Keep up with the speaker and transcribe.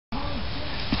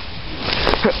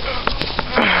Oh,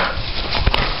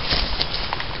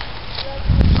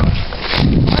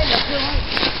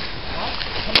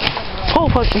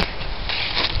 fuck me.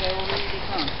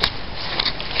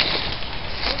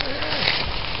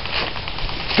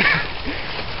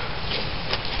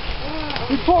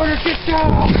 Reporter, get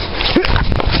down!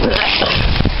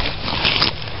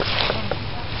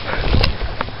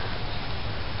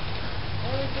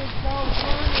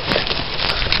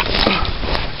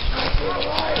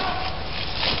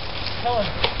 Helen!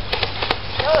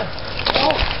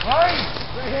 Oh, right!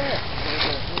 Right here!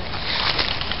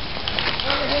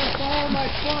 Over here, follow my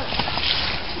foot!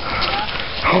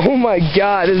 Oh my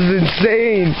god, this is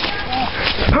insane!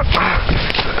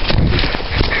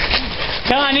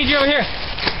 Helen, I need you over here!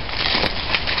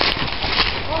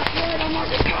 Oh shit, I'm on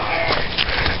fire!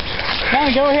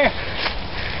 Helen, go over here!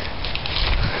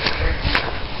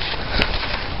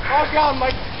 Oh god,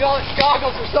 my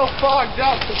goggles are so fogged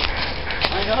up!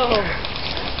 I know.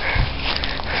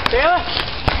 Taylor?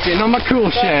 Getting on my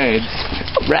cool shades.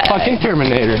 Right. Fucking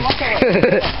Terminator.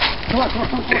 Come on.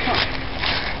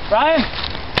 Brian?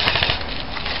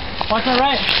 Watch my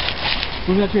right.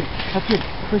 Move that tree. That's good.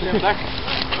 Push the tree.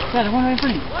 Yeah, the one right in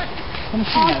front of you. Let me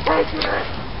see that.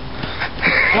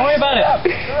 Don't worry about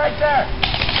it. You're right there.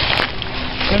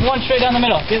 There's one straight down the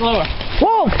middle. Get lower.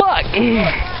 Whoa, fuck! You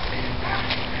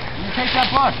take that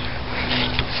bar.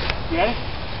 You ready?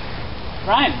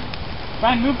 Brian,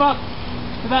 move up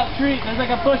to that tree. There's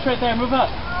like a bush right there. Move up.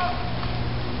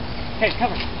 Okay,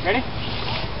 cover. Ready?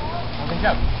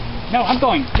 Go. No, I'm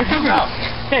going. You're covering.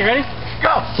 Okay, ready?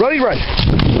 Go! Ready, run.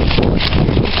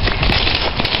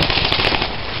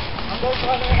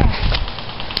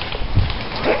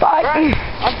 Fuck!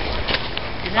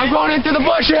 I'm going into the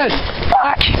bushes!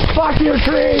 Fuck! Fuck your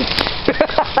tree!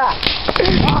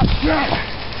 Oh shit!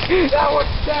 That one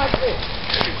stabbed me!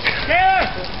 Taylor!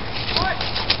 What?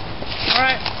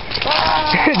 Alright.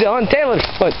 Dylan, Taylor.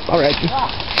 What? Alright.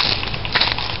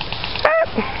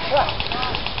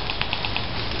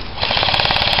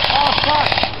 Oh, fuck!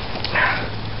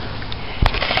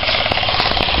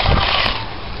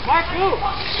 Mark, move!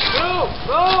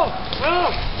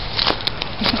 Move!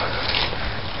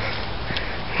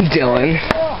 Dylan.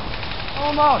 Oh,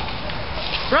 almost.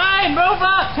 Brian, move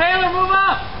up! Taylor, move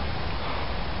up!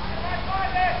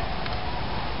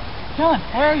 Kellen,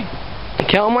 where are you?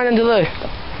 Kellen went into the...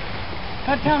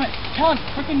 God damn it. Kellen,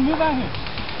 freaking move out here.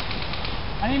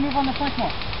 I need to move on the flank more.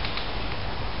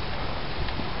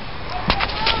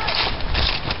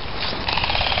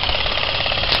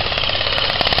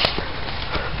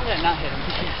 How did I not hit him?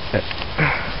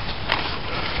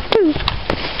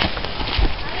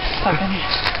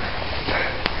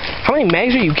 How many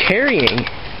mags are you carrying?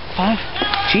 5.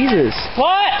 Jesus.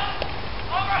 What?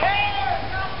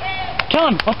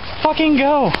 Kellen, let's fucking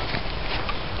go.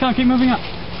 Kellen, keep moving up.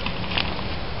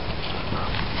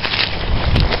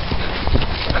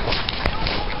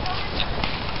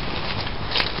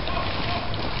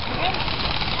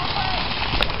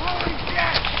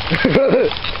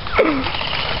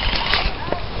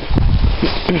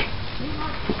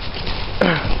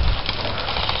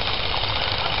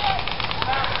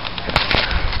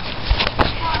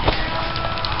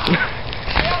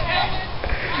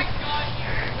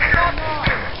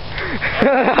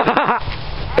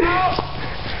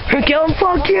 Kellen,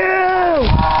 fuck you!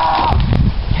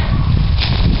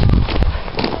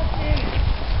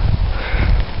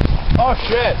 Oh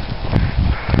shit.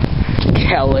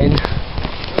 Kellen.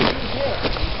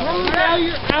 Now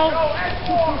you're out.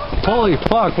 Holy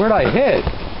fuck, where'd I hit?